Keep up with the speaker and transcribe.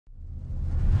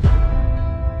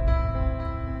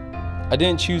I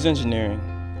didn't choose engineering.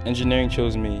 Engineering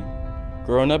chose me.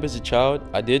 Growing up as a child,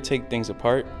 I did take things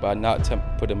apart, but I did not attempt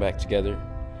to put them back together.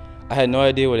 I had no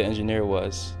idea what an engineer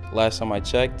was. Last time I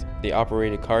checked, they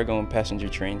operated cargo and passenger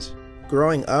trains.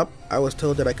 Growing up, I was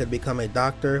told that I could become a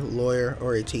doctor, lawyer,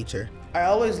 or a teacher. I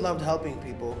always loved helping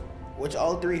people, which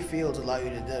all three fields allow you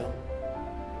to do.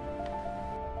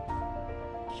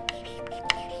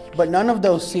 But none of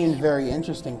those seemed very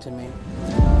interesting to me.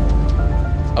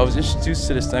 I was introduced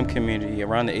to the STEM community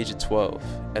around the age of 12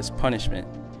 as punishment.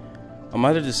 My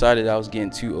mother decided I was getting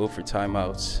too old for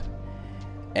timeouts,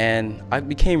 and I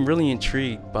became really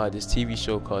intrigued by this TV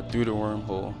show called Through the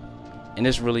Wormhole, and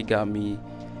this really got me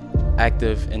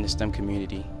active in the STEM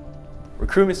community.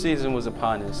 Recruitment season was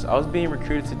upon us. I was being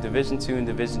recruited to Division II and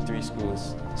Division III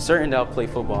schools, certain that I'll play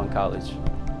football in college.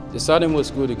 Deciding what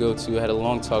school to go to, I had a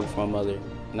long talk with my mother,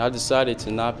 and I decided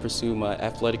to not pursue my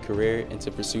athletic career and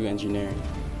to pursue engineering.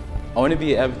 I want to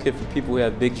be an advocate for people who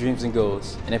have big dreams and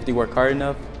goals, and if they work hard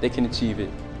enough, they can achieve it.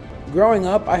 Growing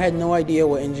up, I had no idea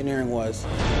what engineering was.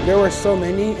 There were so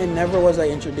many, and never was I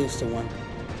introduced to one.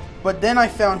 But then I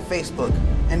found Facebook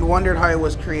and wondered how it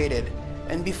was created.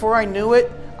 And before I knew it,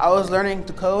 I was learning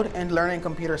to code and learning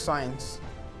computer science.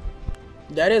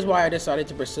 That is why I decided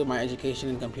to pursue my education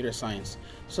in computer science,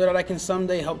 so that I can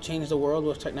someday help change the world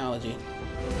with technology.